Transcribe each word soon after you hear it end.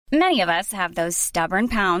Many of us have those stubborn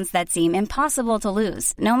pounds that seem impossible to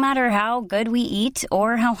lose, no matter how good we eat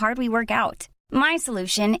or how hard we work out. My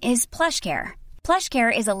solution is PlushCare.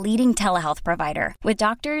 PlushCare is a leading telehealth provider with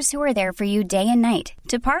doctors who are there for you day and night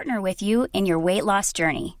to partner with you in your weight loss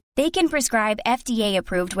journey. They can prescribe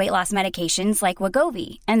FDA-approved weight loss medications like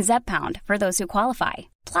Wegovy and Zepbound for those who qualify.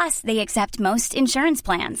 Plus, they accept most insurance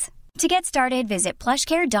plans. To get started, visit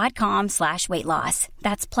plushcare.com/weightloss.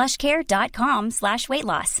 That's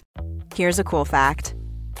plushcare.com/weightloss. Here's a cool fact.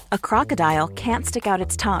 A crocodile can't stick out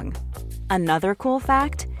its tongue. Another cool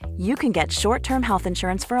fact, you can get short-term health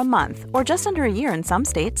insurance for a month or just under a year in some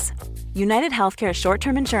states. United Healthcare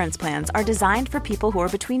short-term insurance plans are designed for people who are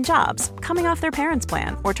between jobs, coming off their parents'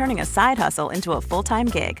 plan, or turning a side hustle into a full-time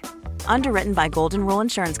gig. Underwritten by Golden Rule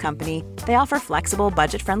Insurance Company, they offer flexible,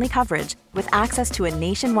 budget-friendly coverage with access to a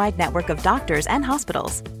nationwide network of doctors and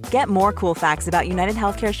hospitals. Get more cool facts about United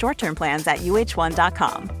Healthcare short-term plans at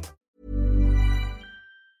uh1.com.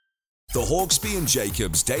 The Hawksby and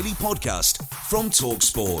Jacobs Daily Podcast from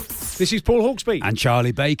TalkSport. This is Paul Hawksby. And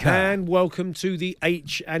Charlie Baker. And welcome to the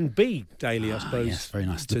H&B Daily, I suppose. Yes, very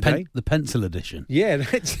nice. Today. The pencil edition. Yeah,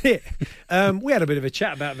 that's it. We had a bit of a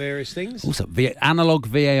chat about various things. Also, analog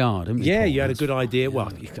VAR, didn't we? Yeah, Paul? you had a good idea.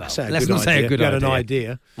 Well, let's not say a good idea. You had an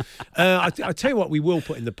idea. I tell you what we will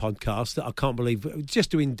put in the podcast that I can't believe,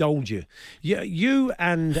 just to indulge you. You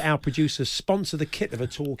and our producer sponsor the kit of a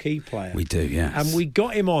Torquay player. We do, yes. And we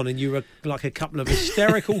got him on and you were like a couple of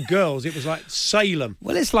hysterical girls. It was like Salem.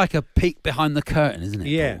 Well, it's like a peek behind the curtain, isn't it?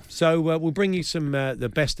 Yeah. Paul? So we'll bring you some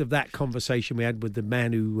the best of that conversation we had with the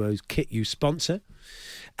man whose kit you sponsor.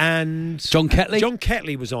 And John Ketley? John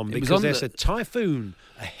Ketley was on because there's a typhoon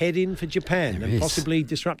heading for Japan and possibly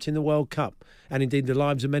disrupting the World Cup and indeed the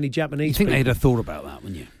lives of many Japanese You think people. they'd have thought about that,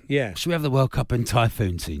 wouldn't you? Yeah. Should we have the World Cup in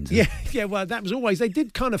typhoon season? Yeah, well, that was always... They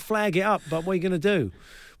did kind of flag it up, but what are you going to do?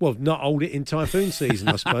 Well, not hold it in typhoon season,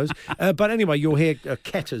 I suppose. But anyway, you'll hear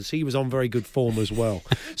Ketters. He was on very good form as well.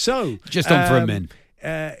 So... Just on for a min.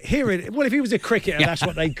 Well, if he was a cricketer, that's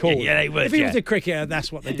what they'd call it. Yeah, they would. If he was a cricketer,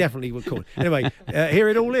 that's what they definitely would call it. Anyway, here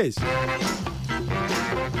it all is.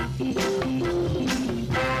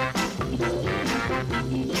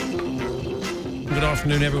 Good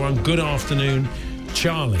afternoon, everyone. Good afternoon,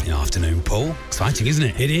 Charlie. Good afternoon, Paul. Exciting, isn't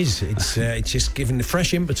it? It is. It's just given the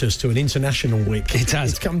fresh impetus to an international week. It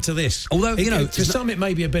has. It's come to this. Although, to some it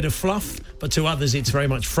may be a bit of fluff, but to others it's very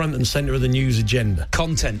much front and centre of the news agenda.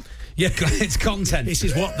 Content. Yeah, it's content. This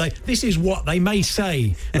is what they may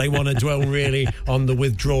say they want to dwell really on the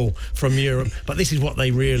withdrawal from Europe, but this is what they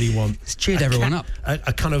really want. It's cheered everyone up.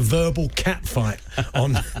 A kind of verbal cat fight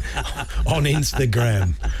on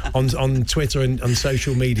Instagram, on Twitter and on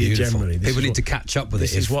social media. Beautiful. Generally. People need to catch up with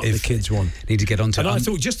this it. This is what the kids want. Need to get onto it. And I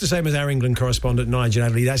thought, just the same as our England correspondent Nigel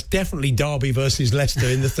Adley, that's definitely Derby versus Leicester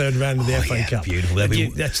in the third round of the FA Cup. Beautiful.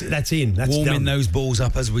 That's in. That's warming done. Those balls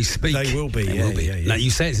up as we speak. They will be. Yeah. Now, you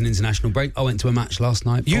say it's an international break. I went to a match last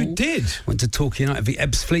night, Paul. You did? Went to Torquay United v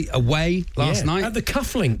Ebbsfleet away last night. At the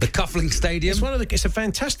Cufflink. The Cufflink Stadium. It's a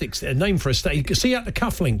fantastic name for a stadium. You can see you at the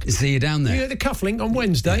Cufflink. See you down there. Yeah, the Cufflink on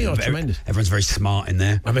Wednesday. Tremendous. Everyone's very smart in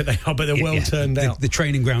there. I bet they're well turned out. The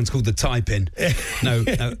training ground's called the Type-In. No.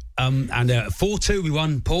 And 4-2 we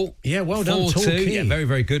won, Paul. Yeah, well done, 4-2. Torquay. Yeah, very,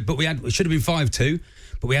 very good. But it should have been 5-2.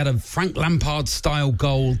 But we had a Frank Lampard-style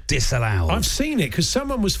goal disallowed. I've seen it because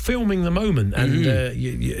someone was filming the moment, and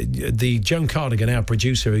the Joan Cardigan, our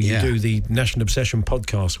producer, who you do the National Obsession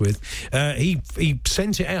podcast with, he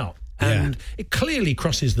sent it out. And it clearly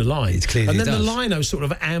crosses the line. And then the lino sort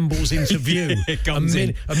of ambles into view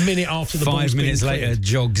a minute after the ball's 5 minutes been later, cleared.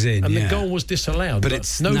 jogs in. And the goal was disallowed. But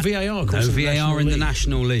it's no VAR. No VAR in the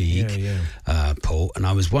National League, Paul. And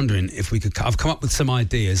I was wondering if we could... I've come up with some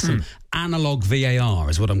ideas, some analogue VAR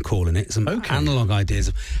is what I'm calling it. Some analogue ideas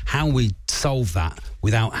of how we solve that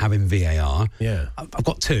without having VAR. Yeah. I've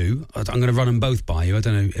got two. I'm going to run them both by you. I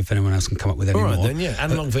don't know if anyone else can come up with any more. All right, then,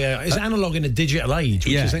 analogue VAR. It's analogue in a digital age,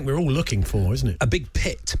 which I think we're all looking for, isn't it? A big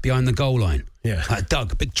pit behind the goal line. Yeah. Like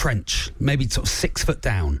a big trench, maybe sort of 6 foot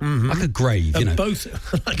down, like a grave, Both,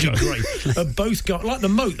 like a grave. Both got, like the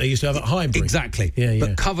moat they used to have at Highbury. Exactly. Yeah.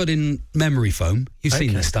 But covered in memory foam. You've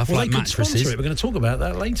seen this stuff, like mattresses. Well, they could sponsor it. We're going to talk about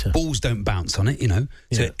that later. Balls don't bounce on it,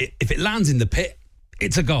 So if it lands in the pit,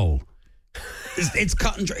 it's a goal. It's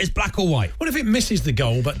cut and dry. It's black or white. What if it misses the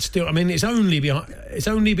goal, but still? I mean, it's only behind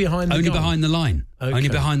the goal. Behind the line. Okay. Only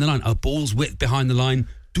behind the line. A ball's width behind the line.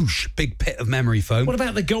 Douche, big pit of memory foam. What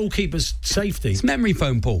about the goalkeeper's safety? It's memory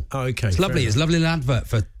foam, Paul. Oh, okay. It's lovely. It's a lovely little advert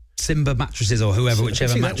for Simba mattresses or whoever,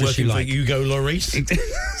 whichever mattress you like. For Hugo Lloris.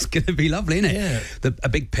 It's going to be lovely, isn't it? Yeah. A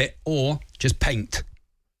big pit or just paint.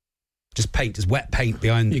 Just paint, just wet paint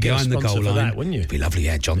behind the goal line. That, wouldn't you? It'd be lovely,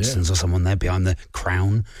 yeah. Johnson's or someone there behind the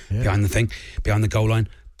crown, behind the thing, behind the goal line.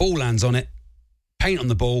 Ball lands on it. Paint on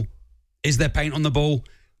the ball. Is there paint on the ball?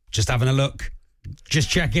 Just having a look. Just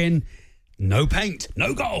check in. No paint,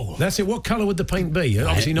 no goal. That's it. What colour would the paint be?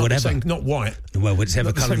 Obviously not the same, not white. Well,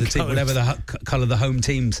 whichever colour the team, whatever the colour the home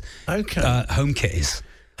team's home kit is.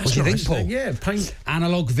 What do you think, Paul? Yeah, paint.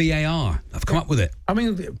 Analog VAR. I've come up with it. I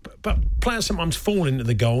mean, but players sometimes fall into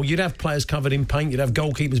the goal. You'd have players covered in paint. You'd have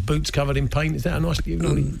goalkeepers' boots covered in paint. Is that a nice?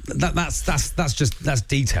 That's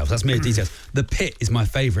details. That's mere details. The pit is my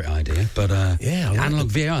favourite idea, but analog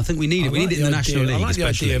VAR. I think we need it. We need it in the National League. I like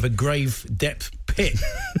especially. the idea of a grave depth pit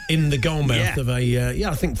in the goal mouth of a.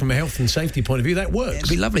 I think from a health and safety point of view, that works. It'd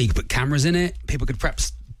be lovely. You could put cameras in it. People could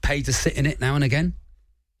perhaps pay to sit in it now and again.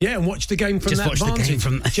 Yeah, and watch the game from that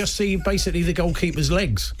vantage. Just see basically the goalkeeper's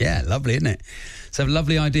legs. Yeah, lovely, isn't it? It's a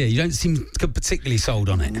lovely idea. You don't seem particularly sold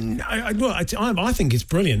on it. I think it's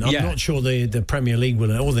brilliant. I'm not sure the Premier League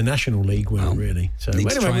will, or the National League will, really. So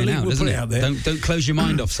anyway, we'll put it out there. Don't close your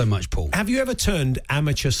mind off so much, Paul. Have you ever turned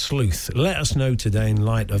amateur sleuth? Let us know today in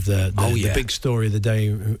light of the big story of the day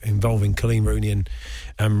involving Colleen Rooney and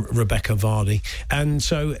Rebecca Vardy. And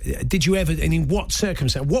so, did you ever, and in what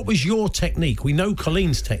circumstance, what was your technique? We know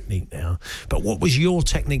Colleen's technique now, but what was your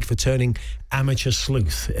technique for turning amateur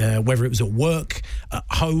sleuth? Whether it was at work, at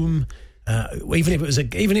home, even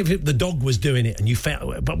if the dog was doing it and you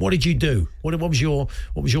found, but what did you do? What was your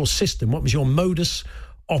system? What was your modus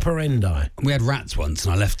operandi? We had rats once,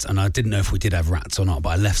 and I didn't know if we did have rats or not, but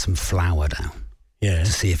I left some flour down to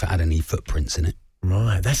see if it had any footprints in it.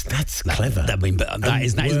 Right, that's clever. That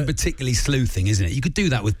isn't particularly sleuthing, isn't it? You could do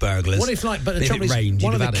that with burglars. What if, but the trouble is,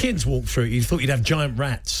 one of the kids walked through, you thought you'd have giant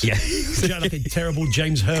rats. Yeah. Like a terrible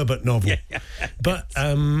James Herbert novel. Yeah. But,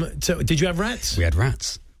 so did you have rats? We had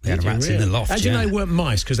rats. We had rats in the loft. How do you know they weren't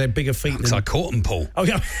mice? Because they had bigger feet. Because I caught them, Paul. Oh,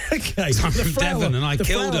 yeah. Okay. I'm from Devon and I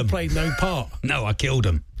killed them. Played no part. No, I killed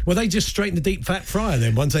them. Well, they just straight in the deep fat fryer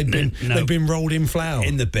then, once they'd been rolled in flour.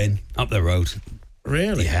 In the bin, up the road.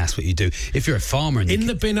 Really? Yeah, that's what you do. If you're a farmer... In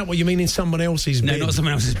the bin, what you mean in someone else's bin? No, not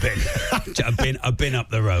someone else's bin. a bin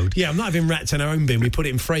up the road. Yeah, I'm not having rats in our own bin. We put it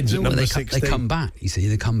in Fred's at number 16. They come back, you see,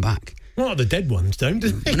 they come back. Well, the dead ones don't.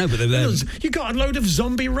 No, but you got a load of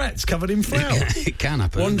zombie rats covered in flour. It can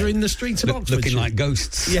happen. Wandering the streets of Oxford. Looking like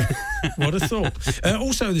ghosts. Yeah, what a thought.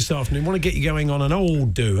 Also this afternoon, want to get you going on an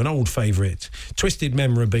old favourite, twisted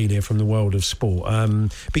memorabilia from the world of sport.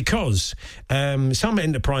 Because some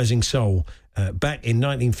enterprising soul back in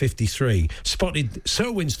 1953 spotted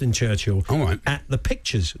Sir Winston Churchill at the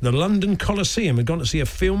Pictures, the London Coliseum, had gone to see a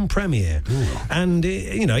film premiere. And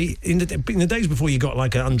in the days before you got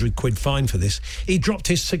like £100 fine for this, he dropped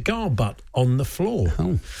his cigar butt on the floor.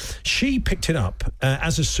 She picked it up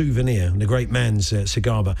as a souvenir, the great man's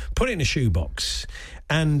cigar butt, put it in a shoebox.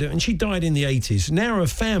 And she died in the 80s. Now her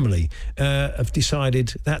family have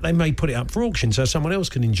decided that they may put it up for auction so someone else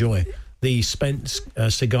can enjoy the spent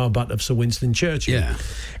cigar butt of Sir Winston Churchill. Yeah.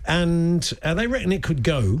 And they reckon it could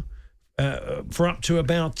go for up to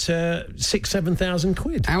about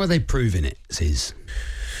 £6,000-7,000. How are they proving it, Sis?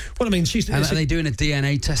 Well, I mean, are they doing a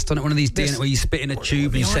DNA test on it? One of these DNA where you spit in a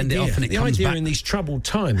tube and you send it off and it comes back? The idea in these troubled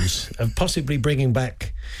times of possibly bringing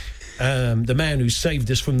back the man who saved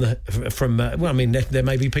us from there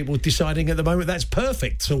may be people deciding at the moment that's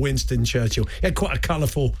perfect for Winston Churchill. He had quite a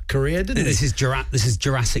colourful career, didn't he? This is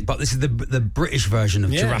Jurassic Park. This is the British version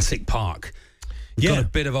of Jurassic Park. We've got a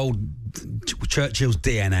bit of old Churchill's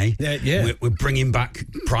DNA. Yeah. We're bringing back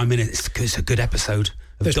Prime Minister. It's a good episode.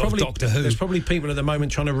 Doctor Who. There's probably people at the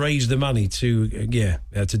moment trying to raise the money to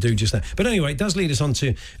do just that. But anyway, it does lead us on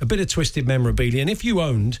to a bit of twisted memorabilia. And if you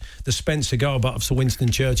owned the spent cigar butt of Sir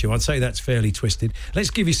Winston Churchill, I'd say that's fairly twisted.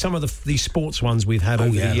 Let's give you some of the sports ones we've had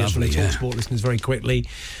over the years from the TalkSport listeners very quickly.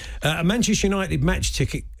 A Manchester United match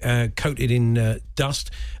ticket coated in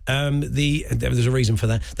dust. There's a reason for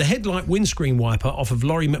that. The headlight windscreen wiper off of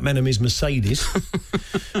Laurie McMenamin's Mercedes.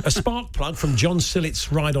 A spark plug from John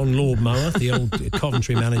Sillett's ride-on lawnmower, the old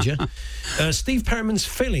Coventry manager. Steve Perriman's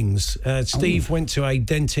fillings. Steve went to a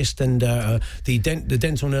dentist and the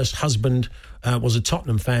dental nurse husband was a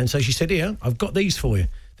Tottenham fan, so she said, here, I've got these for you.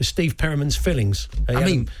 The Steve Perriman's fillings.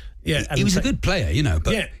 He was a good player,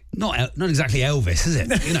 but not exactly Elvis, is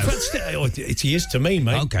it? You know, he is to me,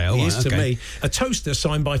 mate. Okay, he is to me. A toaster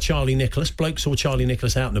signed by Charlie Nicholas. Bloke saw Charlie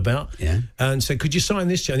Nicholas out and about, and said, "Could you sign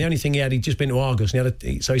this?" And the only thing he'd just been to Argos,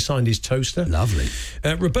 and so he signed his toaster. Lovely.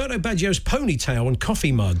 Roberto Baggio's ponytail and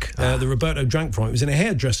coffee mug. The Roberto drank from it. It was in a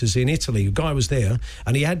hairdresser's in Italy. A guy was there,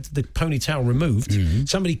 and he had the ponytail removed.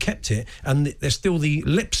 Somebody kept it, and there's still the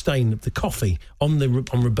lip stain of the coffee on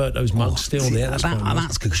Roberto's mug still there.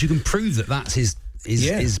 That's good, because you can prove that's his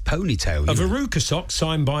ponytail. A Veruca sock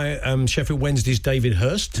signed by Sheffield Wednesday's David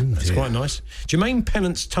Hurst. That's quite nice. Jermaine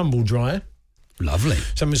Pennant's tumble dryer. Lovely.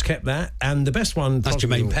 Someone's kept that. And the best one... That's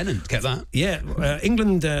Jermaine Pennant, kept that. Yeah.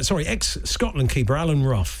 Ex-Scotland keeper Alan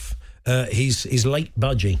Rough. His late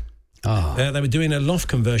budgie. They were doing a loft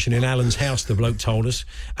conversion in Alan's house, the bloke told us,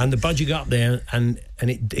 and the budgie got up there and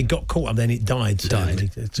it got caught up there and it died.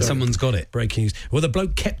 Someone's got it. Breaking news. Well, the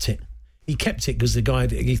bloke kept it. He kept it because the guy,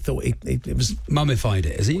 he thought it was... Mummified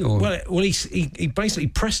it, is he? Or? Well, he basically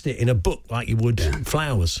pressed it in a book like you would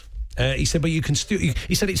flowers. He said, but you can still...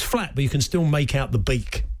 He said it's flat, but you can still make out the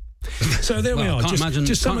beak. So there we are.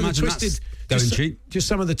 Just some of the twisted... Just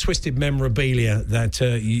some of the twisted memorabilia that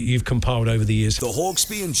you've compiled over the years. The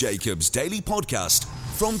Hawksbee and Jacobs Daily Podcast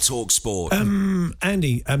from TalkSport.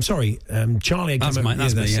 Andy, I'm sorry, Charlie. That's me.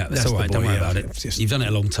 That's all right. Don't worry about it. You've done it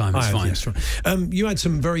a long time. It's fine. Yes, right. You had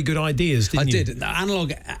some very good ideas, didn't you? I did.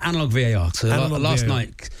 Analog VAR. So last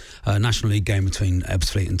night, National League game between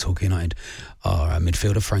Ebbsfleet and Torquay United. Our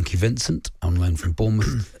midfielder Frankie Vincent, on loan from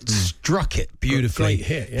Bournemouth, struck it beautifully. Great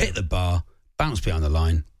hit, hit the bar, bounced behind the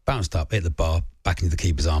line, bounced up, hit the bar, back into the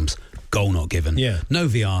keeper's arms. Goal not given. Yeah. No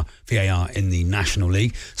VAR in the National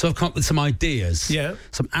League. So I've come up with some ideas. Yeah.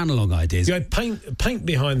 Some analogue ideas. You had paint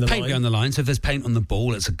behind the line. Paint behind the line. So if there's paint on the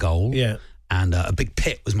ball, it's a goal. Yeah. And a big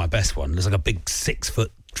pit was my best one. There's like a big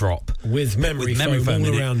 6-foot drop with memory foam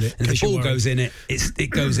all around it. And if the ball goes in it,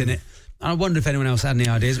 it goes in it. And I wonder if anyone else had any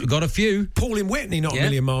ideas. We've got a few. Paul in Whitney, not a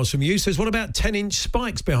million miles from you, says, what about 10-inch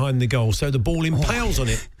spikes behind the goal so the ball impales on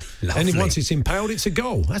it? And once it's impaled, it's a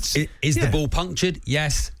goal. Is the ball punctured?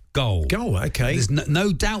 Yes. Goal. Goal, okay. There's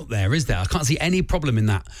no doubt there, is there? I can't see any problem in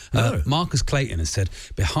that. No. Marcus Clayton has said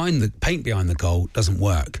paint behind the goal doesn't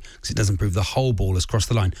work because it doesn't prove the whole ball has crossed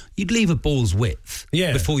the line. You'd leave a ball's width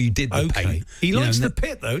before you did the paint. He likes the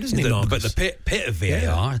pit, though, doesn't he, Marcus? But the pit of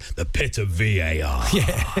VAR, the pit of VAR.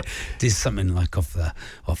 Yeah. This is something like off an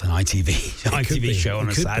ITV show on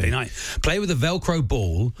a Saturday night. Play with a Velcro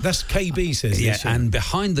ball. That's KB says this. Yeah, and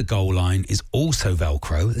behind the goal line is also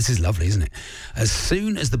Velcro. This is lovely, isn't it? As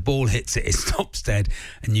soon as the ball hits it stops dead,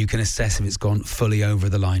 and you can assess if it's gone fully over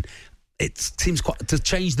the line. It seems quite to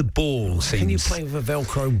change the ball. Can you play with a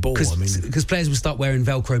Velcro ball? Because players would start wearing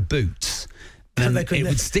Velcro boots. And it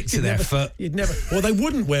would stick to their foot. Well, they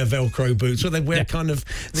wouldn't wear Velcro boots, or they'd wear kind of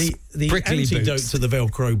the antidote boots to the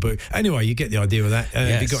Velcro boot. Anyway, you get the idea with that.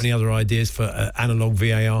 Have you got any other ideas for analogue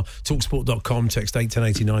VAR? Talksport.com, text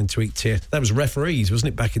 81089, tweet tier. That was referees,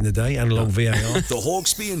 wasn't it, back in the day? Analogue VAR. The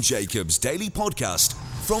Hawksbee and Jacobs Daily Podcast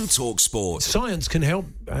from TalkSport. Science can help,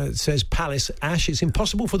 says Palace. Ash, it's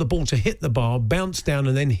impossible for the ball to hit the bar, bounce down,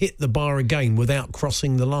 and then hit the bar again without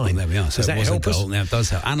crossing the line. Well, there we are. So does that help us? Yeah, it does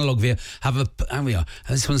help. Analogue VAR. There we are.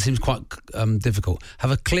 This one seems quite difficult.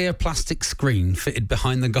 Have a clear plastic screen fitted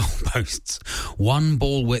behind the goalposts. One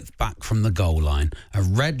ball width back from the goal line. A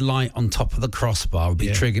red light on top of the crossbar would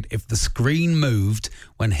be triggered if the screen moved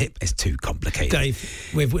when hit. It's too complicated.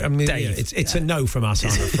 Dave, it's a no from us,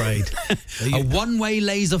 I'm afraid. A one-way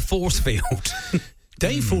laser force field.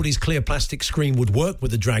 Dave thought his clear plastic screen would work with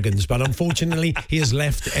the Dragons, but unfortunately he is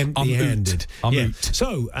left empty-handed.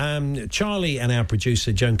 So, Charlie and our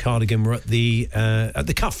producer Joan Cardigan were at the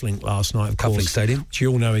Cufflink last night, of course. Cufflink Stadium, which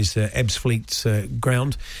you all know is Ebbsfleet's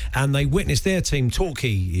ground, and they witnessed their team, Torquay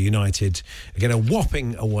United, get a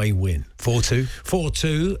whopping away win. 4-2.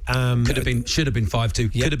 4-2. Should have been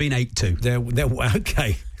 5-2. Could have been 8-2.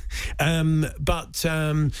 Okay. It's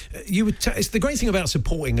the great thing about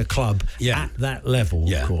supporting a club at that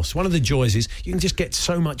level, of course. One of the joys is you can just get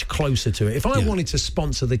so much closer to it. If I wanted to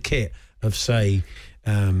sponsor the kit of, say,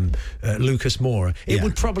 Lucas Moura, it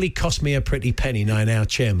would probably cost me a pretty penny, knowing our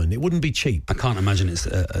chairman. It wouldn't be cheap. I can't imagine it's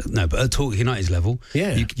but at Torquay United's level,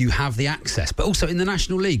 you have the access. But also in the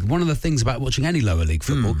National League, one of the things about watching any lower league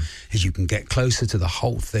football is you can get closer to the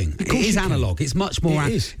whole thing. It is analogue. It's much more.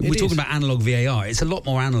 We're talking about analogue VAR. It's a lot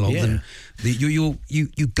more analogue than you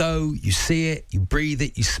go, you see it, you breathe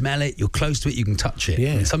it, you smell it, you're close to it, you can touch it.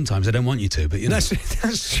 Yeah. I mean, sometimes I don't want you to, but you know.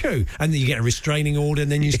 That's true. And then you get a restraining order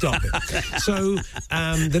and then you stop it. So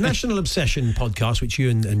the National Obsession podcast, which you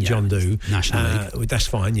and John do. National League. That's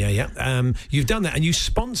fine, yeah. You've done that, and you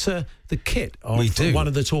sponsor the kit of one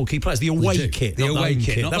of the Torquay players, the away kit. The away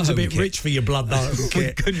kit. That was a bit rich for your blood, though.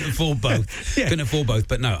 We couldn't afford both. Couldn't afford both.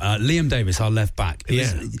 But no, Liam Davis, our left back.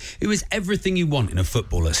 It was everything you want in a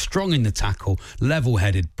footballer. Strong in the tackle,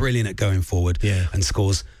 level-headed, brilliant at going forward, and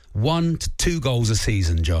scores 1 to 2 goals a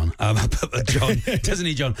season, John. John, doesn't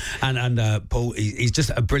he, John? And Paul, he's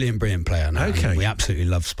just a brilliant player now. Okay. We absolutely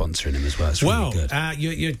love sponsoring him as well. It's really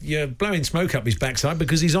good. You're blowing smoke up his backside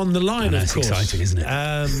because he's on the line, of course. It's exciting, isn't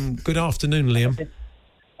it? Good afternoon, Liam.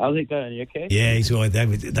 How's it going? You okay? Yeah, he's all right.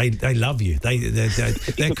 They love you. They're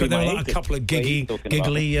like a couple of giggly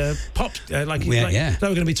pops. They were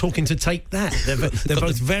going to be talking to Take That. They're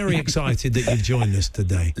both very excited that you've joined us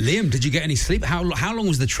today. Liam, did you get any sleep? How long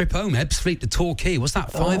was the trip home? Ebbsfleet to Torquay? Was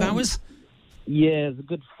that 5 hours? Yeah, it was a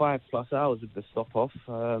good 5+ hours with the stop off.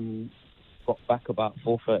 Got back about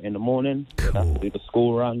 4:30 in the morning. Cool. Had to do the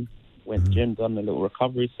school run. Went to the gym, done a little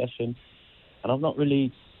recovery session, and I've not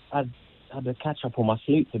really had to catch up on my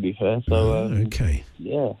sleep, to be fair. So okay,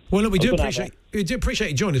 yeah. Well, look, we do appreciate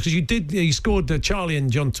you joining us because you scored. Charlie and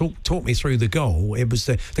John talked me through the goal. It was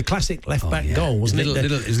the classic left back goal, wasn't it?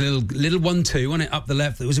 It was a little 1-2, wasn't it? Up the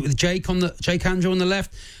left. Was it with Jake Andrew on the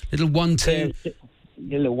left? Little 1-2.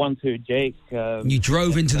 Yeah, little 1-2, Jake. You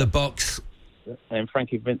drove into the box, and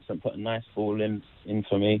Frankie Vincent put a nice ball in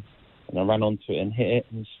for me, and I ran onto it and hit it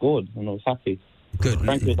and scored, and I was happy. Good.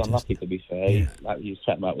 Frankie was unlucky, to be fair. Yeah. Like you was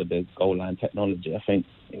chatting about with the goal line technology, I think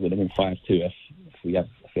it would have been 5-2 if we had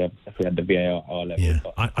the VAR level. Yeah.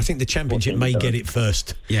 I think the Championship may get it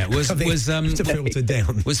first. Yeah, was to filter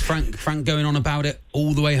down. Was Frank going on about it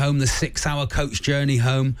all the way home? The 6-hour coach journey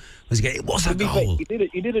home. It was a goal. He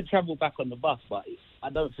didn't travel back on the bus, but I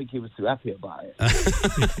don't think he was too happy about it.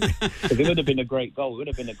 Because it would have been a great goal.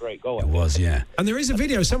 It was, yeah. And there is a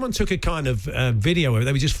video. Someone took a kind of video where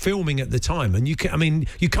they were just filming at the time, and you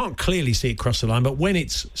can't clearly see it cross the line, but when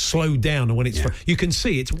it's slowed down or when it's, you can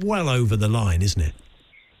see it's well over the line, isn't it?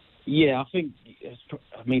 Yeah, I think.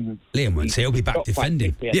 Liam won't say he'll be back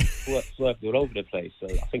defending. Swerved all over the place. So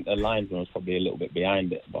I think the linesman was probably a little bit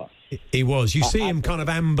behind it, but he was. You see him kind of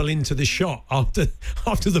amble into the shot after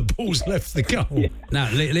the ball's left the goal. Yeah. Now,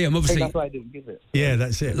 Liam, obviously, that's why I didn't give it. Yeah,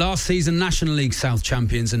 that's it. Last season, National League South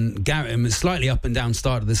champions, and Gary, slightly up and down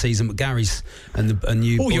start of the season, but Gary's and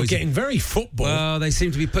you. Oh, you're getting very football. Well, they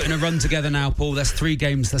seem to be putting a run together now, Paul. That's 3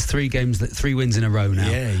 games. 3 wins in a row now.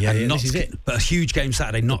 Yeah. This is it. But a huge game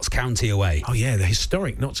Saturday, Notts County away. Oh yeah, the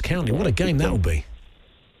historic Notts County. What a game that'll be.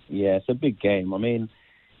 Yeah, it's a big game. I mean,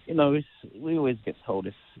 we always get told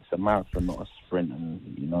it's a marathon, not a sprint, and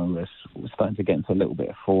we're starting to get into a little bit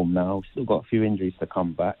of form now. We've still got a few injuries to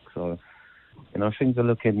come back, so things are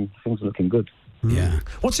looking good. Yeah.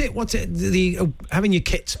 What's it? The having your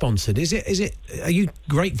kit sponsored? Is it? Are you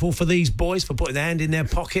grateful for these boys for putting their hand in their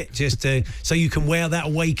pocket just so you can wear that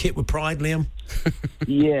away kit with pride, Liam?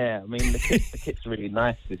 Yeah, I mean the kit's really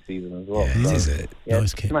nice this season as well. Yeah, is it? Yeah,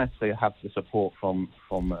 nice kit. It's nice to have the support from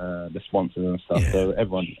the sponsors and stuff. Yeah. So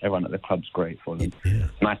everyone at the club's great for them. Yeah.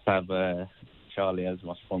 It's nice to have Charlie as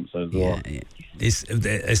my sponsor as well. Yeah. It's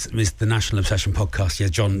the National Obsession podcast. Yeah,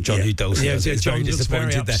 John who does is very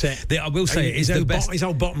disappointed there. I will say it's the best. His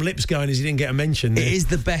whole bottom lip's going as he didn't get a mention. It is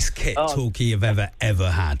the best kit Torquay have ever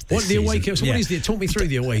had. What the away kit? So what is it? Talk me through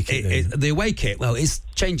the away kit. The away kit, well, it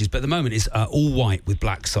changes, but at the moment it's all white with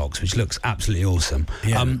black socks, which looks absolutely awesome.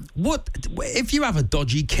 Yeah. What if you have a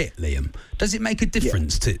dodgy kit, Liam? Does it make a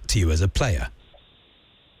difference to you as a player?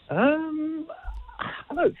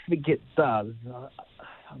 I don't think it does.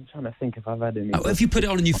 I'm trying to think if I've had any. If you put it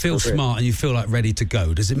on and you feel smart and you feel like ready to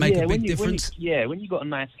go, does it make a big difference? When you got a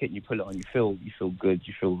nice kit and you put it on, you feel good.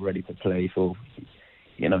 You feel ready to play. You feel,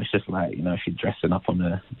 it's just like if you're dressing up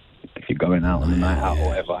if you're going out on a night out or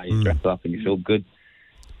whatever, you dress up and you feel good,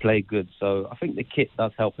 play good. So I think the kit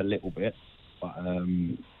does help a little bit, but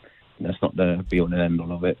it's not the be all and end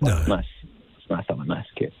all of it. But no. It's nice to have a nice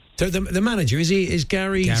kit. So the manager is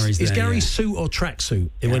Gary? Is Gary suit or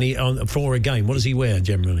tracksuit when he for a game? What does he wear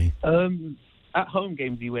generally? At home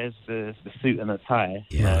games he wears the suit and a tie.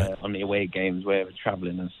 On the away games where we're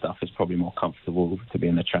travelling and stuff, it's probably more comfortable to be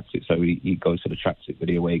in the tracksuit. So he goes to the tracksuit for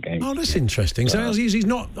the away games. Oh, that's interesting. So he's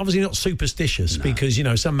not obviously not superstitious because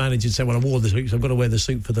some managers say, "Well, I wore the suit, so I've got to wear the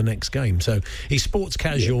suit for the next game." So he's sports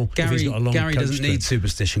casual. Gary, he's got a long Gary doesn't need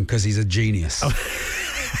superstition because he's a genius.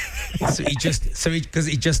 Because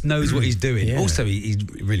he just knows what he's doing. Yeah. Also, he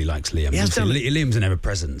really likes Liam. Liam's an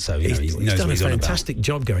ever-present, so he knows what he's on about. He's done a fantastic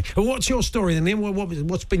job, Gary. Well, what's your story then, Liam?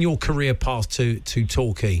 What's been your career path to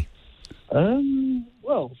Torquay?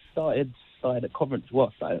 Well, started started at Coventry.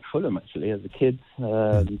 Well, I started at Fulham actually as a kid,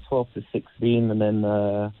 12 to 16, and then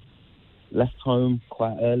left home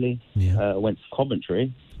quite early. Went to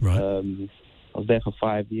Coventry. Right. I was there for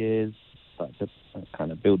 5 years. Started to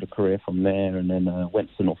kind of build a career from there, and then went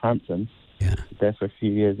to Northampton. Yeah. There for a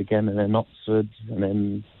few years again, and then Oxford, and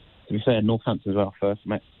then, to be fair, Northampton was where I first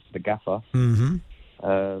met the gaffer. Mm-hmm.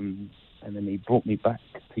 And then he brought me back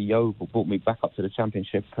to Yeovil, brought me back up to the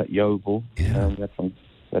Championship at Yeovil. Yeah. We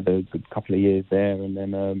had a good couple of years there, and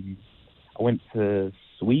then I went to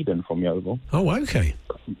Sweden from Yeovil. Oh, okay.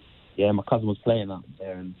 Yeah, my cousin was playing out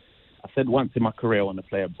there, and I said once in my career I want to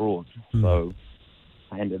play abroad, so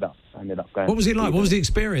I ended up going. What was it like? What was the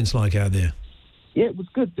experience like out there? Yeah, it was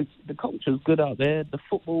good. The culture's good out there. The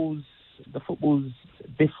football's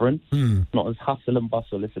different. Not as hustle and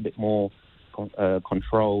bustle. It's a bit more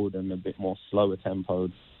controlled and a bit more slower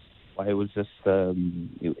tempoed. But it was just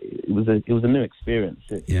it was a new experience.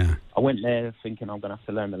 I went there thinking I'm going to have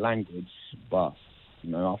to learn the language, but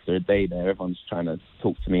after a day there, everyone's trying to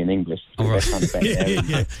talk to me in English. All right. Kind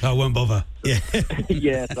of I won't bother. Yeah.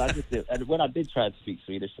 Yeah. So I just did. And when I did try to speak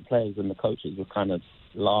Swedish, the players and the coaches would kind of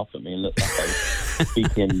laugh at me and look like I was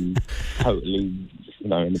speaking totally,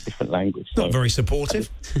 in a different language. Not very supportive.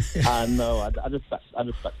 No, I just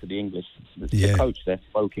stuck to the English. The coach there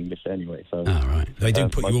spoke English anyway. So. Right. They do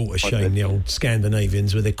put you all to shame, the old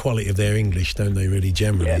Scandinavians, with the quality of their English, don't they? Really,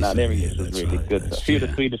 generally. Yeah, their English was really good. A few of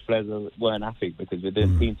the Swedish players weren't happy because we're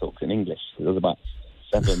doing team talks in English. There was about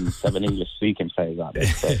seven English speaking players out there.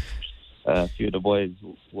 So. A few of the boys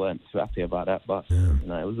weren't too happy about that, but it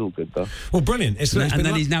was all good though. Well, brilliant. He's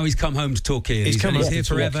come home to Torquay. He's here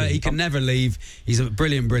forever. He can never leave. He's a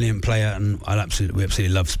brilliant player, and we absolutely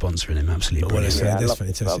love sponsoring him. Absolutely brilliant. That's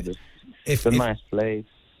fantastic. It's a nice place.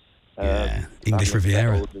 English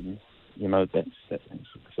Riviera.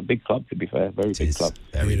 It's a big club, to be fair. Very big club.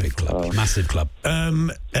 Very big club. Massive club.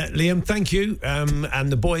 Liam, thank you.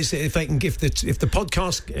 And the boys, if the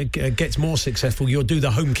podcast gets more successful, you'll do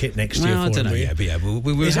the home kit next year. I don't know. Yeah, we're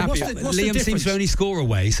happy. Liam seems to only score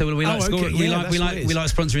away, so we like scoring. We like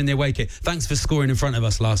sponsoring the away kit. Thanks for scoring in front of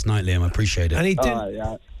us last night, Liam. I appreciate it. And he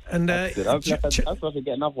did. And I hope I can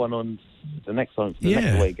get another one on the next one, the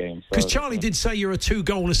next away game. Because Charlie did say you're a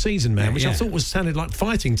 2-goal a season man, which I thought sounded like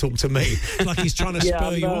fighting talk to me, like he's trying to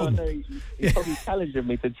spur you on. He's probably challenging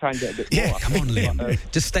me to try and get a bit more. Yeah, come on, Liam.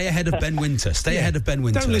 Just stay ahead of Ben Winter. Ahead of Ben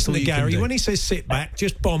Winter. Don't listen to Gary. When he says sit back,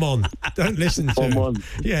 just bomb on. Don't listen to him. On.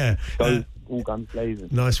 Yeah. Go all guns blazing.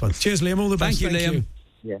 Nice one. Cheers, Liam. All the best. Thank you, Liam.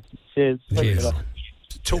 Yeah. Cheers.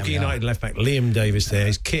 Torquay United left back Liam Davis there.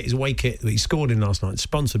 His away kit that he scored in last night,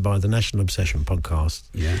 sponsored by the National Obsession podcast.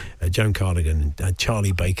 Yeah, Joan Cardigan and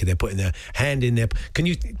Charlie Baker. They're putting their hand in there. Can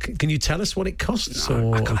you tell us what it costs?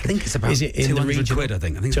 Or I think it's about 200 quid. I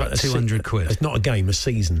think it's about 200 quid. It's not a game, a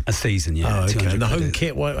season. A season, yeah. Oh, okay. And the home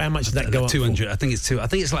kit. How much does that go up? 200. I think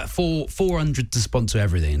it's like 400 to sponsor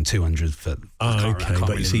everything and 200 for. Okay,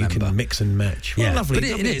 but you see, you can mix and match. Well, lovely.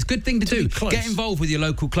 But it's a good thing to do. Get involved with your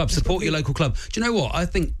local club. Support your local club. Do you know what? I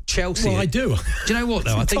think Chelsea. Well, I do. Do you know what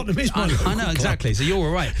though? I think I know exactly. So you're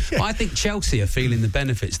all right. But I think Chelsea are feeling the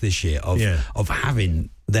benefits this year of having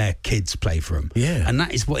their kids play for them. Yeah. And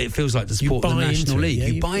that is what it feels like to support the National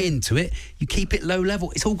League. You buy into it. You keep it low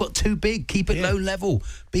level. It's all got too big. Keep it low level.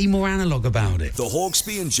 Be more analog about it. The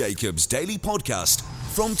Hawksbee and Jacobs Daily Podcast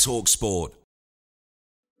from TalkSport.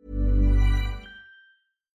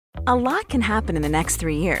 A lot can happen in the next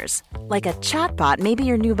 3 years. Like a chatbot may be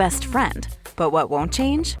your new best friend. But what won't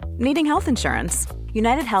change? Needing health insurance.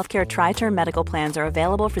 United Healthcare Tri-Term Medical Plans are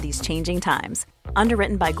available for these changing times.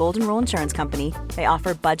 Underwritten by Golden Rule Insurance Company, they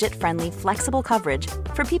offer budget-friendly, flexible coverage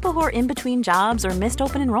for people who are in between jobs or missed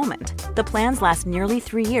open enrollment. The plans last nearly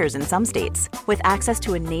 3 years in some states, with access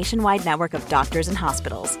to a nationwide network of doctors and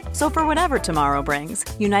hospitals. So for whatever tomorrow brings,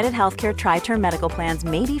 United Healthcare Tri-Term Medical Plans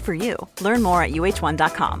may be for you. Learn more at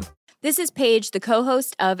uh1.com. This is Paige, the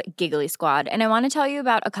co-host of Giggly Squad, and I want to tell you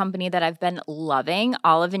about a company that I've been loving,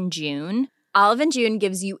 Olive & June. Olive & June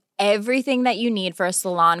gives you everything that you need for a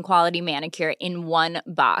salon-quality manicure in one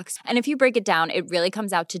box. And if you break it down, it really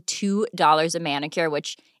comes out to $2 a manicure,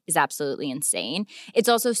 which is absolutely insane. It's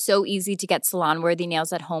also so easy to get salon-worthy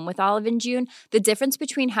nails at home with Olive & June. The difference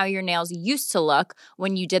between how your nails used to look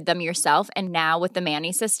when you did them yourself and now with the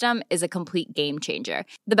Mani system is a complete game changer.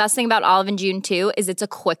 The best thing about Olive & June, too, is it's a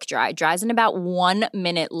quick dry. Dries in about 1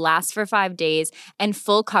 minute, lasts for 5 days, and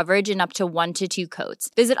full coverage in up to 1 to 2 coats.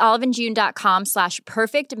 Visit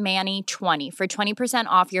oliveandjune.com/perfectmani20 for 20%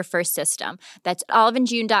 off your first system. That's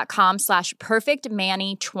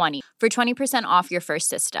oliveandjune.com/perfectmani20 for 20% off your first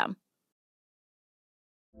system.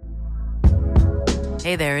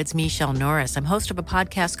 Hey there, it's Michelle Norris. I'm host of a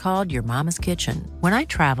podcast called Your Mama's Kitchen. When I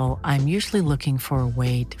travel, I'm usually looking for a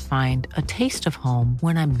way to find a taste of home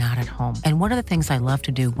when I'm not at home. And one of the things I love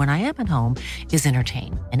to do when I am at home is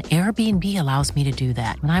entertain. And Airbnb allows me to do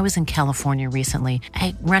that. When I was in California recently,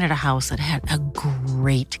 I rented a house that had a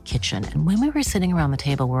great kitchen. And when we were sitting around the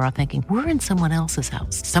table, we were all thinking, we're in someone else's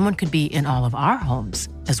house. Someone could be in all of our homes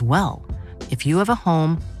as well. If you have a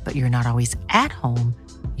home, but you're not always at home,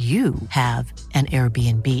 you have an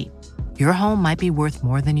Airbnb. Your home might be worth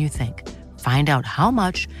more than you think. Find out how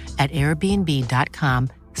much at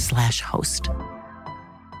airbnb.com/host.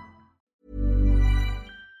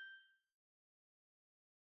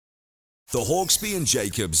 The Hawksby and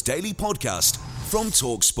Jacobs Daily Podcast from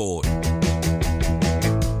TalkSport.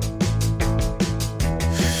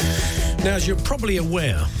 Now, as you're probably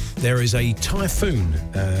aware, there is a typhoon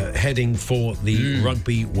heading for the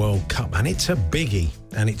Rugby World Cup, and it's a biggie,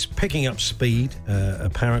 and it's picking up speed,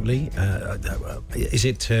 apparently. Is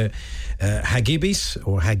it Hagibis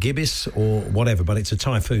or whatever, but it's a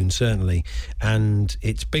typhoon, certainly, and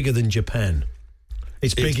it's bigger than Japan.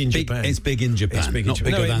 It's big in Japan. It's big in Japan. It's big in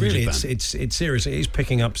Japan. No, really, it's serious. It is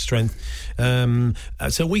picking up strength.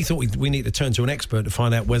 So we thought we need to turn to an expert to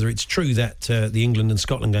find out whether it's true that the England and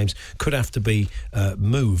Scotland games could have to be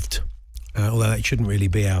moved. Although that shouldn't really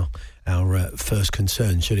be our first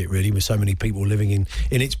concern, should it really, with so many people living in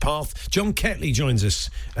its path. John Ketley joins us,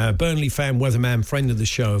 Burnley fan, weatherman, friend of the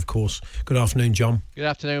show, of course. Good afternoon, John. Good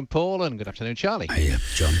afternoon, Paul, and good afternoon, Charlie. Hey,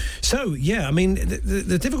 John. So, yeah, I mean,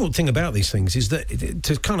 the difficult thing about these things is that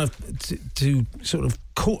to sort of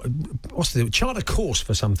chart a course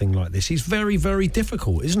for something like this is very, very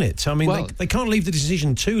difficult, isn't it? So, I mean, they can't leave the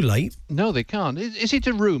decision too late. No, they can't. Is it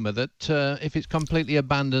a rumour that if it's completely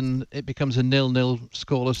abandoned, it becomes a 0-0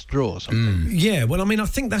 scoreless draw or something? Yeah, well, I mean, I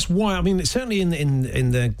think that's why. I mean, certainly in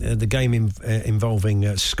the game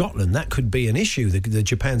involving Scotland, that could be an issue, the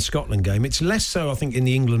Japan-Scotland game. It's less so, I think, in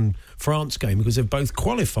the England-France game because they've both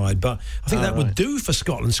qualified, but I think that would do for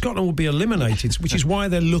Scotland. Scotland would be eliminated, which is why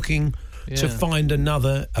they're looking to find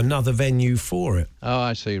another venue for it. Oh,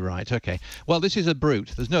 I see. Right. Okay. Well, this is a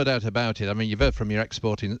brute. There's no doubt about it. I mean, you've heard from your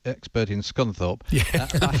expert in Scunthorpe. Yeah.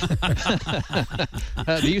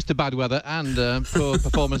 They're used to bad weather and poor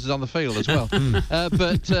performances on the field as well.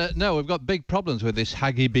 But no, we've got big problems with this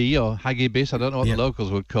Hagibi or Hagibis. I don't know what the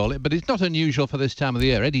locals would call it, but it's not unusual for this time of the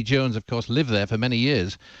year. Eddie Jones, of course, lived there for many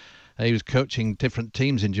years. He was coaching different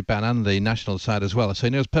teams in Japan and the national side as well. So he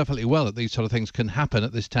knows perfectly well that these sort of things can happen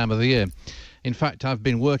at this time of the year. In fact, I've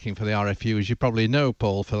been working for the RFU, as you probably know,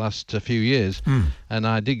 Paul, for the last few years. And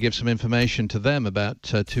I did give some information to them about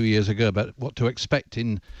 2 years ago about what to expect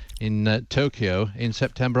in Tokyo in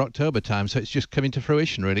September, October time. So it's just coming to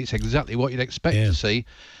fruition, really. It's exactly what you'd expect to see.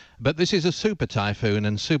 But this is a super typhoon,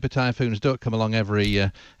 and super typhoons don't come along every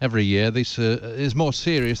year. This is more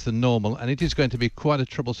serious than normal, and it is going to be quite a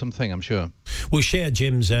troublesome thing, I'm sure. We'll share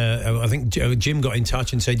Jim's. I think Jim got in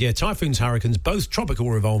touch and said, typhoons, hurricanes, both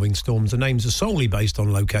tropical revolving storms. The names are solely based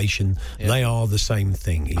on location. Yeah. They are the same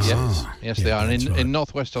thing, he says. Yes, they are. And in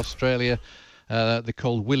northwest Australia, they're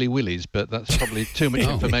called Willy Willies, but that's probably too much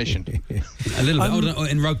information. A little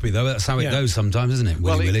bit in rugby, though. That's how it goes sometimes, isn't it?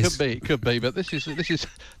 Willy Willies. It could be. But this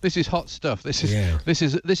is hot stuff. This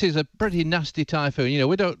is a pretty nasty typhoon. You know,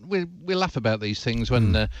 we laugh about these things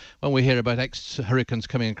when we hear about hurricanes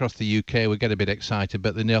coming across the UK. We get a bit excited,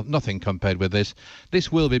 but they're nothing compared with this.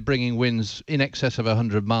 This will be bringing winds in excess of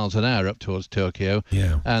 100 miles an hour up towards Tokyo.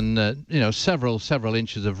 Yeah. And several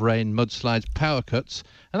inches of rain, mudslides, power cuts.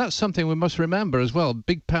 And that's something we must remember as well.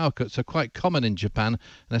 Big power cuts are quite common in Japan,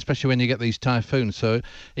 and especially when you get these typhoons. So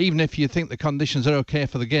even if you think the conditions are okay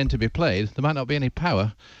for the game to be played, there might not be any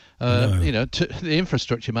power. The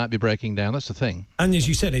infrastructure might be breaking down. That's the thing. And as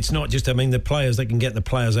you said, it's not just, the players, they can get the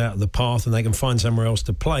players out of the path and they can find somewhere else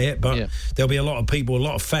to play it. But there'll be a lot of people, a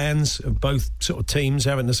lot of fans of both sort of teams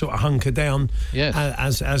having to sort of hunker down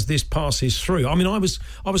as this passes through. I mean, I was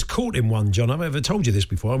caught in one, John. I've ever told you this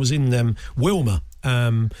before. I was in Wilma.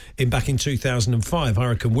 Back in 2005,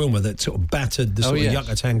 Hurricane Wilma, that sort of battered the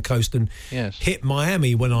Yucatan coast and hit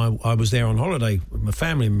Miami when I was there on holiday with my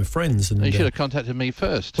family and my friends. And you should have contacted me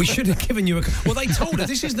first. We should have given you a... Well, they told us,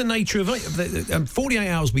 this is the nature of it. 48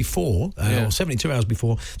 hours before, or 72 hours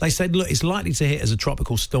before, they said, look, it's likely to hit as a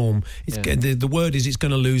tropical storm. The word is it's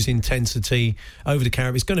going to lose intensity over the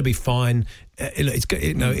Caribbean. It's going to be fine.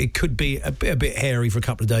 it could be a bit hairy for a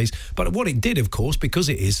couple of days. But what it did, of course, because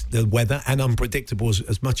it is the weather and unpredictable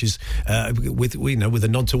as much as with a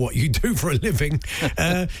nod to what you do for a living,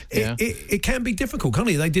 it can be difficult, can't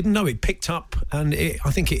it? They didn't know it picked up, and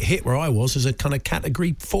I think it hit where I was as a kind of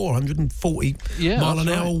Category 4, 140 mile an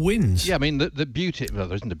hour winds. Yeah, I mean the beauty. Well,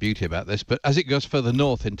 there isn't a beauty about this, but as it goes further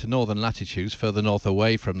north into northern latitudes, further north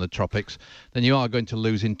away from the tropics, then you are going to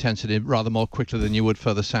lose intensity rather more quickly than you would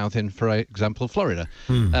further south in, for example, Florida.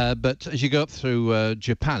 But as you go up through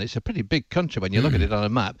Japan, it's a pretty big country when you look at it on a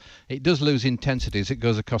map. It does lose intensity as it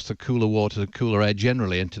goes across the cooler water, cooler air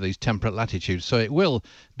generally into these temperate latitudes. So it will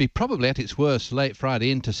be probably at its worst late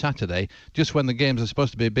Friday into Saturday, just when the games are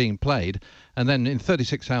supposed to be being played. And then in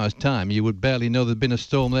 36 hours' time, you would barely know there'd been a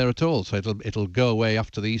storm there at all. So it'll go away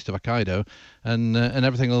after the east of Hokkaido, and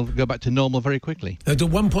everything will go back to normal very quickly. At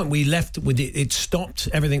one point, we left with it stopped.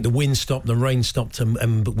 Everything, the wind stopped, the rain stopped,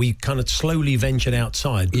 and we kind of slowly ventured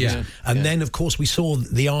outside. Then, of course, we saw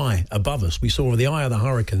the eye above us. We saw the eye of the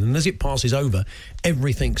hurricane, and as it passes over,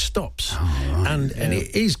 everything stops. And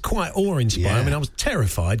it is quite awe-inspiring. I mean, I was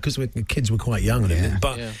terrified because the kids were quite young and everything.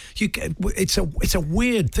 But it's a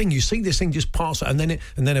weird thing. You see this thing just pass, and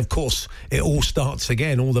then of course it all starts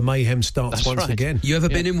again. All the mayhem starts once again. You ever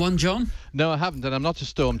been in one, John? No, I haven't, and I'm not a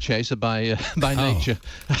storm chaser by nature.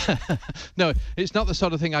 No, it's not the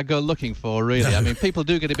sort of thing I go looking for, really. I mean, people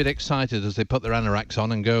do get a bit excited as they put their anoraks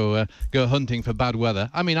on and go hunting for bad weather.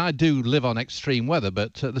 I mean, I do live on extreme weather,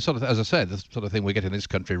 but the sort of, as I said, the sort of thing we get in this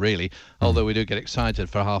country, really, although we do get excited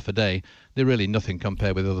for half a day, they're really nothing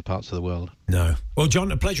compared with other parts of the world. No. Well,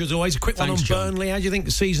 John, a pleasure as always. A quick one on Burnley. How do you think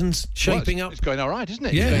the season's shaping up? It's going all right, isn't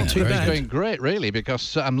it? Yeah, not too bad. It's going great, really,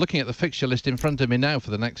 because I'm looking at the fixture list in front of me now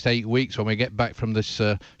for the next 8 weeks when we get back from this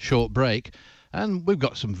short break. And we've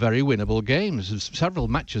got some very winnable games. There's several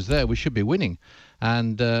matches there we should be winning.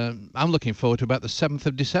 And I'm looking forward to about the 7th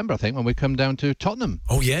of December, I think, when we come down to Tottenham.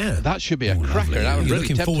 Oh, yeah. That should be a cracker. You're really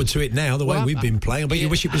looking forward to it now, the way we've been playing. But you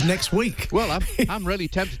wish it was next week. Well, I'm really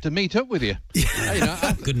tempted to meet up with you.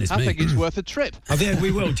 Goodness me. I think it's worth a trip. Oh, yeah,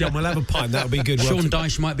 we will, John. We'll have a pint. That'll be good. Sean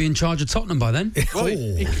Dyche might be in charge of Tottenham by then. They're all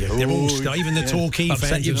even the Torquay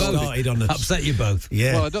fans have started on us. Upset you both.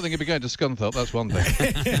 Yeah. Well, I don't think he'll be going to Scunthorpe, that's one thing.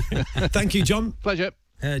 Thank you, John. Pleasure.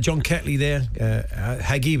 John Ketley there,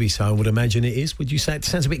 Hagibis, I would imagine it is. Would you say it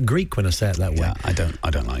sounds a bit Greek when I say it that way? Yeah, I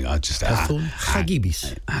don't like. I just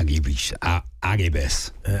Hagibis.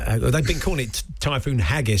 Hagibis. They've been calling it Typhoon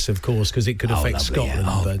Haggis, of course, because it could affect Scotland.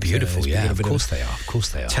 Yeah. But, beautiful. Of course they are. Of course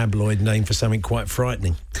they are. Tabloid name for something quite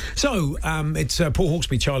frightening. So it's Paul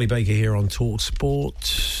Hawksby, Charlie Baker here on Talk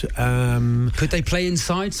Sport. Could they play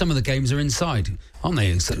inside? Some of the games are inside, aren't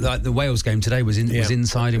they? So, like the Wales game today was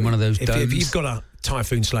inside in one of those domes. If you've got a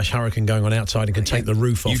typhoon/hurricane going on outside and can take the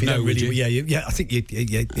roof off, I think it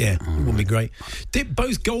wouldn't be great. Dip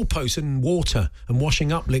both goalposts in water and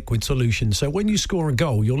washing up liquid solution, so when you score a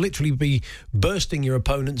goal you'll literally be bursting your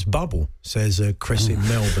opponent's bubble, says Chris in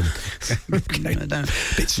Melbourne.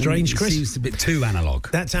 Bit strange, Chris. Seems a bit too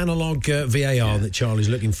analogue. That's analogue VAR that Charlie's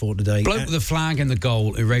looking for today. Bloke with the flag and the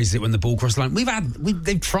goal who raises it when the ball crosses the line.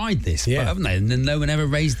 They've tried this, haven't they? And then no one ever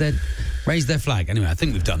raised their flag. Anyway, I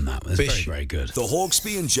think we've done that. It's very, very good. The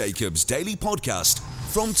Hawksby and Jacobs Daily Podcast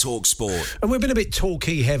from TalkSport. And we've been a bit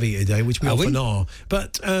Torquay heavy today, which we often are.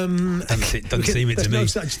 But doesn't seem it to me. There's no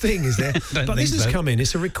such thing, is there? But this has come in.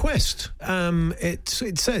 It's a request. It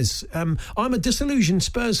says, I'm a disillusioned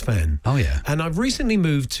Spurs fan. Oh, yeah. And I've recently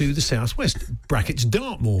moved to the southwest, brackets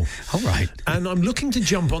Dartmoor. All right. And I'm looking to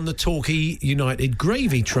jump on the Torquay United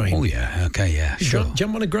gravy train. Oh, yeah. Okay, yeah, sure.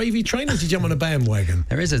 Jump on a gravy train, or do you jump on a bandwagon?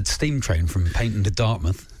 There is a steam train from Paignton to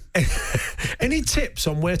Dartmouth. Any tips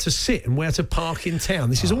on where to sit and where to park in town?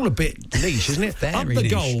 This is all a bit niche, isn't it? Very Up the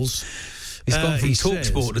niche. Goals. He's gone from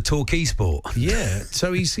TalkSport to Torquay Sport. Yeah,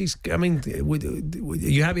 so he's. I mean, are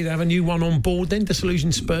you happy to have a new one on board then?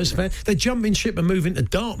 Disillusioned Spurs fan. They're jumping ship and moving to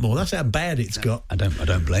Dartmoor. That's how bad it's got. I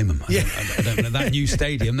don't blame them. I don't that new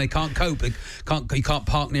stadium. They can't cope. You can't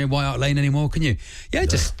park near White Hart Lane anymore, can you? Yeah,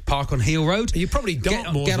 just park on Heel Road. You probably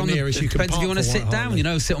Dartmoor's get on the nearest you can depends park. If you want to sit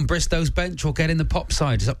down, sit on Bristow's bench or get in the pop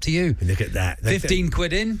side. It's up to you. Look at that. 15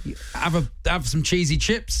 quid in. Have some cheesy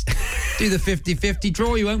chips. Do the 50-50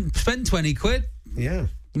 draw. You won't spend 20 quid. Yeah.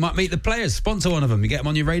 You might meet the players, sponsor one of them, you get them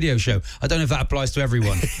on your radio show. I don't know if that applies to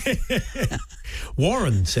everyone.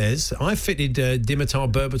 Warren says, I fitted Dimitar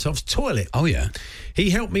Berbatov's toilet. Oh, yeah.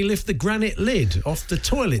 He helped me lift the granite lid off the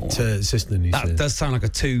toilet cistern, he says. That does sound like a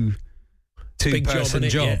two-person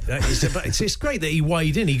job. It's great that he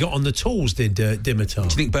weighed in. He got on the tools, did Dimitar. Do you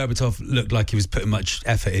think Berbatov looked like he was putting much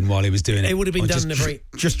effort in while he was doing it? It would have been done in a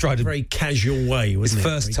very casual way, wasn't it?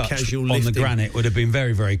 His first touch on lifting. the granite would have been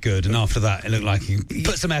very, very good, and after that, it looked like he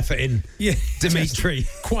put some effort in. Yeah, Dimitri,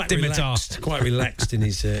 quite relaxed in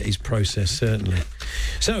his process, certainly.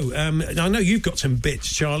 So I know you've got some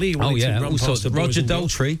bits, Charlie. All sorts. Roger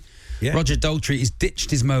Daltrey. Yeah. Roger Daltrey has ditched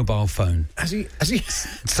his mobile phone. Has he?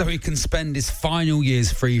 So he can spend his final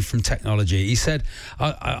years free from technology. He said,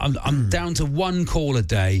 I'm down to one call a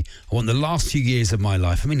day. I want the last few years of my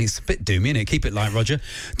life. I mean, it's a bit doomy, isn't it? Keep it light, Roger.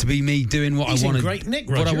 To be me doing what He's I want in great nick,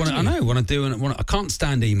 Roger, I want to do. I can't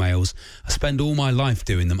stand emails. I spend all my life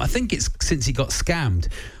doing them. I think it's since he got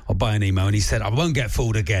scammed by an email and he said, I won't get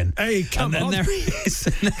fooled again. Hey, come on. And then there he is.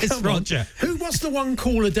 There's Roger. What's the one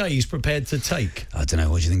call a day he's prepared to take? I don't know.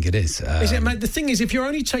 What do you think it is? The thing is, if you're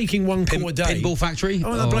only taking one call a day... Pinball Factory?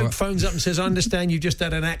 The bloke phones up and says, I understand you've just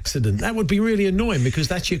had an accident. That would be really annoying because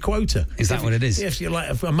that's your quota. Is that what it is? If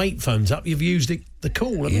if a mate phones up, you've used the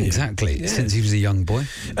call, haven't you? Exactly. Since he was a young boy.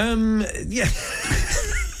 Yeah.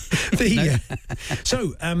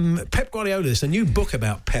 So, Pep Guardiola, there's a new book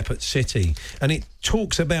about Pep at City, and it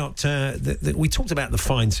talks about we talked about the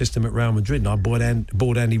fine system at Real Madrid, and I bored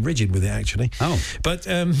Andy Rigid with it actually. But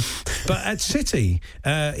at City,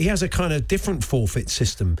 he has a kind of different forfeit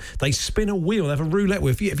system. They spin a wheel, they have a roulette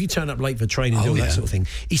wheel. If you turn up late for training, all that sort of thing,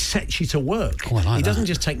 he sets you to work. He doesn't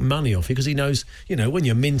just take money off you because he knows, when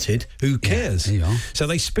you're minted, who cares? Yeah, there you are. So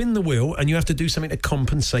they spin the wheel, and you have to do something to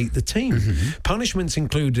compensate the team. Punishments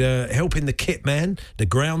include helping the kit man, the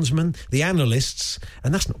groundsman, the analysts,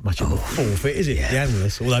 and that's not much of a forfeit, is it? The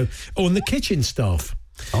analysts, on the kitchen staff.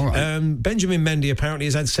 All right. Benjamin Mendy apparently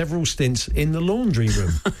has had several stints in the laundry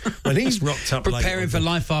room when he's rocked up preparing for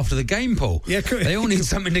life after the game, Paul. Yeah, they all need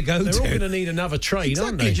something to go to. They're all going to need another trade,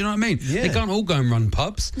 aren't they? Do you know what I mean? Yeah. They can't all go and run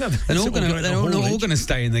pubs. No, they're not all going to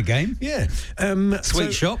stay in the game. Yeah.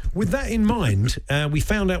 Sweet shop. With that in mind, we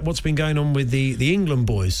found out what's been going on with the England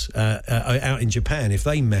boys out in Japan if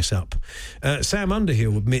they mess up. Sam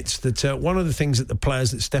Underhill admits that one of the things that the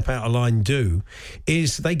players that step out of line do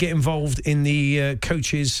is they get involved in the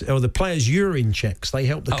coaches or the players' urine checks. They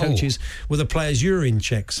help the coaches with the players' urine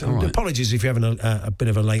checks. Right. Apologies if you're having a bit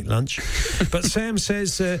of a late lunch. But Sam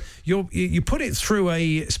says you put it through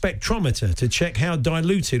a spectrometer to check how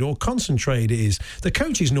diluted or concentrated it is. The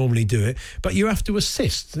coaches normally do it, but you have to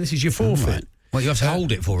assist. This is your forfeit. Right. Well, you have to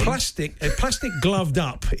hold it for them. Plastic gloved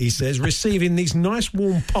up, he says, receiving these nice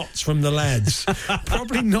warm pots from the lads.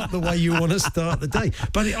 Probably not the way you want to start the day.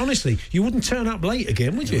 But honestly, you wouldn't turn up late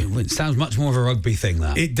again, would you? It sounds much more of a rugby thing,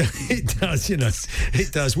 that. It does,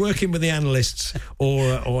 It does. Working with the analysts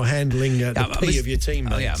or handling the pee of your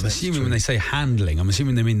teammates. Oh, yeah, I'm assuming when they say handling, I'm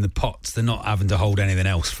assuming they mean the pots. They're not having to hold anything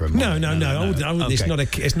else from. No.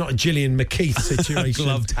 Okay. It's not a Gillian McKeith situation.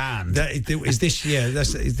 Gloved hand.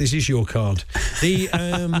 This is your card.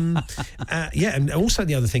 And also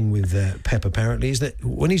the other thing with Pep apparently is that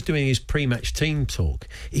when he's doing his pre-match team talk,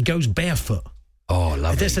 he goes barefoot. Oh,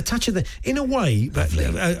 lovely. There's a touch of in a way,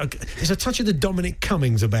 there's a touch of the Dominic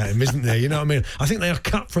Cummings about him, isn't there? You know what I mean? I think they are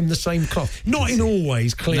cut from the same cloth. Not in all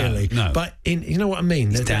ways, clearly. No. But you know what I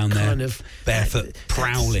mean? He's down there, kind of barefoot,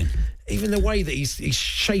 prowling. Even the way that he's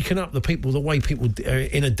shaken up the people, the way people are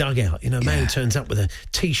in a dugout. A man who turns up with a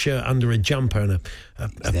T-shirt under a jumper and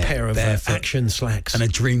a pair of action slacks. And a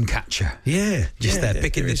dream catcher. Yeah. Just there,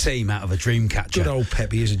 picking the team out of a dream catcher. Good old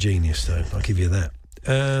Pep, he is a genius, though. I'll give you that.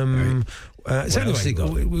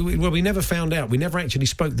 We never found out. We never actually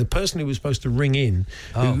spoke. The person who was supposed to ring in,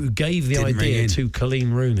 who gave the idea to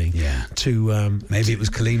Colleen Rooney. Yeah. Maybe it was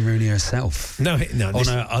Colleen Rooney herself. No.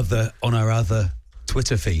 On her other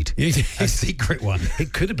Twitter feed, a secret one.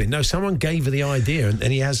 It could have been. No, someone gave her the idea, and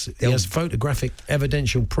he has photographic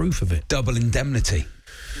evidential proof of it. Double indemnity.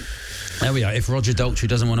 There we are. If Roger Daltrey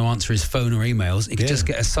doesn't want to answer his phone or emails, he could just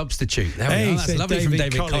get a substitute. There we are. That's lovely from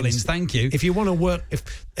David Collins. Thank you. If you want to work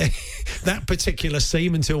that particular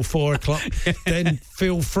seam until 4 o'clock, then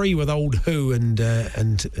feel free with old Who and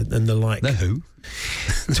the like. The Who?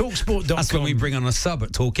 Talksport.com. That's when we bring on a sub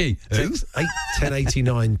at Torquay.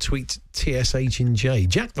 1089. Tweet TSH and J.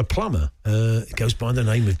 Jack the Plumber goes by the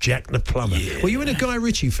name of Jack the Plumber. Yeah. Were you in a Guy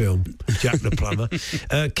Ritchie film, Jack the Plumber?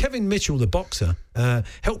 Kevin Mitchell, the boxer,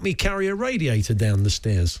 helped me carry a radiator down the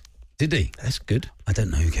stairs. Did he? That's good. I don't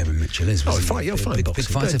know who Kevin Mitchell is. You're fine, big boxing.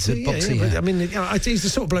 fighter, boxing. But, I mean, he's the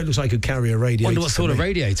sort of bloke who looks like he could carry a radiator. Wonder what sort of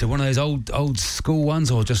radiator? One of those old school ones,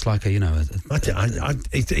 or just like he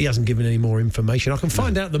hasn't given any more information. I can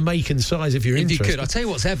find out the make and size if you're interested. If you could, I'll tell you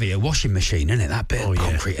what's heavy: a washing machine, isn't it? That bit of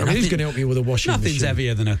concrete. I mean, who's going to help you with a washing machine? Nothing's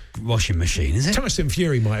heavier than a washing machine, is it? Tyson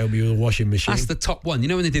Fury might help you with a washing machine. That's the top one. You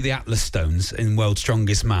know when they do the Atlas stones in World's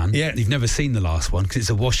Strongest Man? Yeah. You've never seen the last one because it's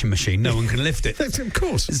a washing machine. No one can lift it. Of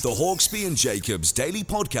course. It's the Hawksby and Jacobs Daily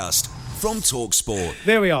Podcast from TalkSport.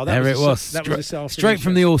 There we are. That was straight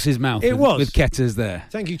from the horse's mouth. It was. With Ketters there.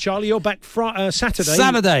 Thank you, Charlie. You're back Saturday.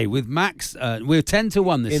 Saturday with Max. We're 10 to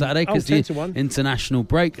 1 this Saturday because the international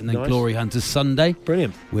break, and then Glory Hunters Sunday.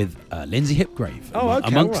 Brilliant. With Lindsay Hipgrave,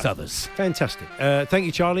 amongst others. Fantastic. Thank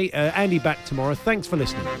you, Charlie. Andy back tomorrow. Thanks for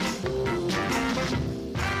listening.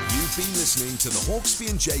 You've been listening to the Hawksby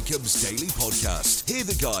and Jacobs Daily Podcast. Hear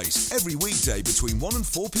the guys every weekday between 1 and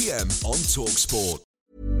 4 p.m. on TalkSport.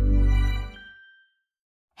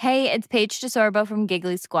 Hey, it's Paige DeSorbo from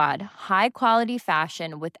Giggly Squad. High quality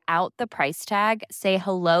fashion without the price tag. Say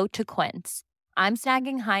hello to Quince. I'm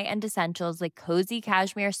snagging high-end essentials like cozy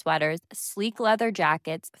cashmere sweaters, sleek leather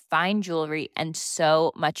jackets, fine jewelry, and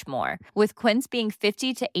so much more. With Quince being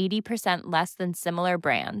 50 to 80% less than similar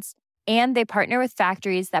brands. And they partner with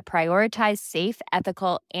factories that prioritize safe,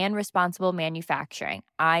 ethical, and responsible manufacturing.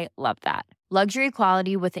 I love that. Luxury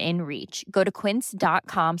quality within reach. Go to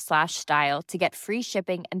quince.com/style to get free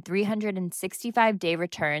shipping and 365-day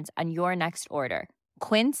returns on your next order.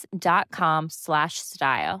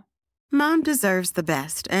 Quince.com/style. Mom deserves the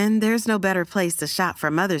best, and there's no better place to shop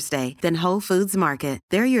for Mother's Day than Whole Foods Market.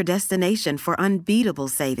 They're your destination for unbeatable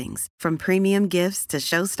savings, from premium gifts to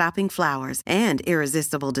show-stopping flowers and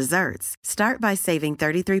irresistible desserts. Start by saving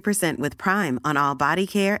 33% with Prime on all body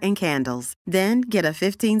care and candles. Then get a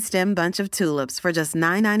 15-stem bunch of tulips for just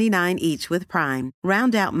 $9.99 each with Prime.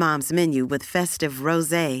 Round out Mom's menu with festive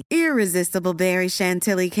rosé, irresistible berry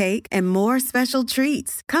chantilly cake, and more special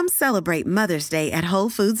treats. Come celebrate Mother's Day at Whole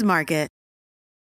Foods Market.